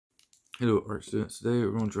Hello art students, today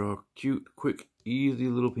we're going to draw a cute, quick, easy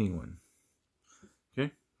little penguin.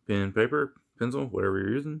 Okay, pen, paper, pencil, whatever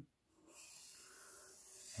you're using.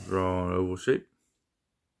 Draw an oval shape.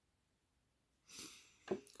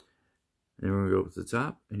 And we're going to go up to the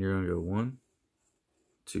top, and you're going to go 1,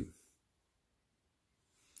 2.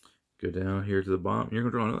 Go down here to the bottom, you're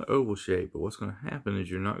going to draw another oval shape, but what's going to happen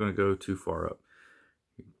is you're not going to go too far up.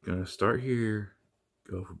 You're going to start here,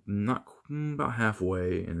 go not about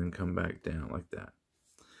halfway, and then come back down like that.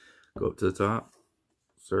 Go up to the top,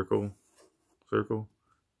 circle, circle,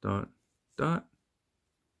 dot, dot.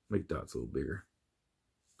 Make dots a little bigger.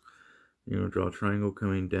 You're going to draw a triangle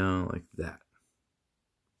coming down like that.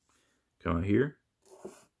 Come out here.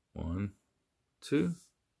 1, 2.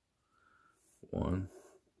 1,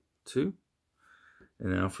 2.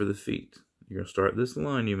 And now for the feet. You're going to start this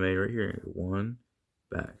line you made right here. 1,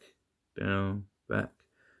 back, down, back,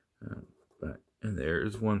 back. And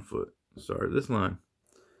there's 1 foot. Start this line.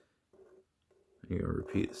 You're going to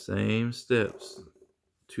repeat the same steps.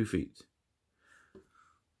 2 feet.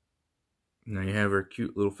 Now you have our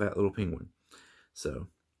cute little fat little penguin. So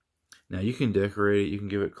now you can decorate it, you can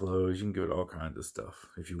give it clothes, you can give it all kinds of stuff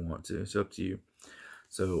if you want to. It's up to you.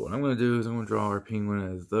 So what I'm going to do is I'm going to draw our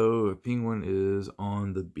penguin as though a penguin is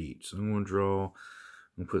on the beach. So I'm going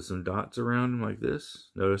to put some dots around him like this.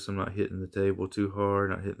 Notice I'm not hitting the table too hard,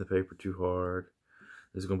 not hitting the paper too hard.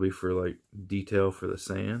 This is going to be for like detail for the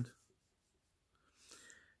sand.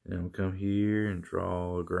 And I'm going to come here and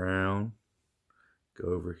draw a ground. Go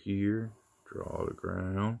over here, draw the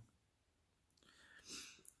ground.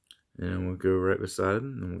 And I'm going to go right beside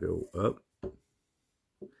him. I'm going to go up,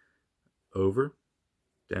 over,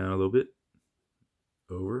 down a little bit,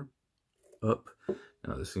 over, up.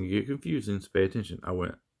 Now this can get confusing, so pay attention. I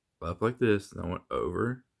went up like this, and I went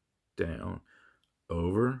over, down,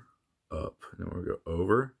 over, up. And then we're going to go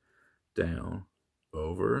over, down,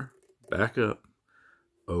 over, back up,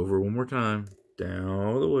 over one more time, down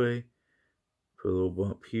all the way. Put a little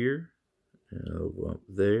bump here, and a little bump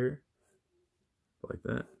there. Like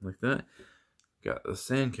that, like that. Got the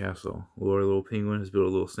sandcastle. Our little penguin has built a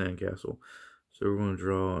little sandcastle. So we're going to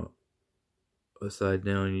draw upside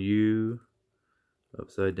down U,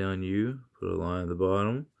 upside down U. Put a line at the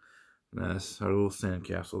bottom. And that's our little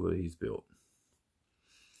sandcastle that he's built.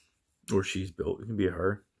 Or she's built. It can be a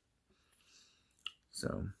her.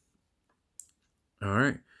 So,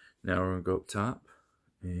 alright. Now we're going to go up top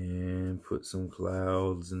and put some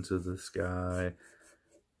clouds into the sky.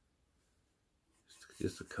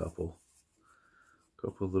 Just a couple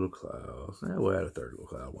little clouds. We'll add a third little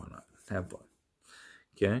cloud. Why not? Have fun.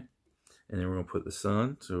 Okay. And then we're going to put the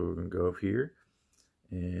sun. So we're going to go up here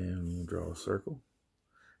and we'll draw a circle.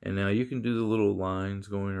 And now you can do the little lines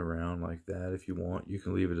going around like that if you want. You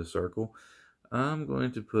can leave it a circle. I'm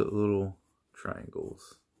going to put little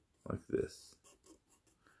triangles like this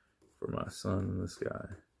for my sun in the sky.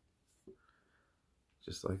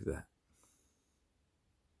 Just like that.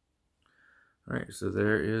 Alright, so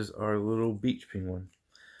there is our little beach penguin.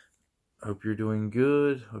 Hope you're doing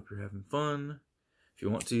good. Hope you're having fun. If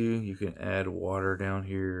you want to, you can add water down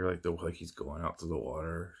here, like he's going out to the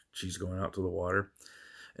water. She's going out to the water.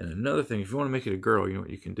 And another thing, if you want to make it a girl, you know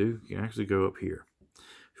what you can do? You can actually go up here.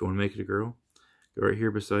 If you want to make it a girl, go right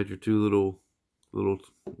here beside your 2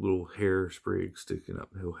 little hair sprigs sticking up,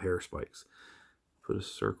 little hair spikes. Put a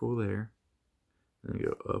circle there. Then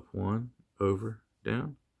go up 1, over,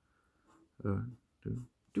 down. 1, 2,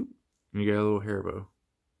 2. And you got a little hair bow.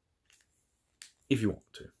 If you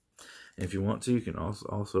want to. And if you want to, you can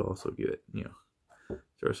also give it, you know,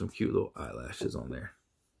 throw some cute little eyelashes on there.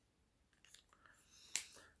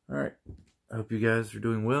 Alright. I hope you guys are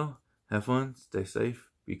doing well. Have fun. Stay safe.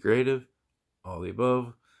 Be creative. All the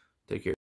above. Take care.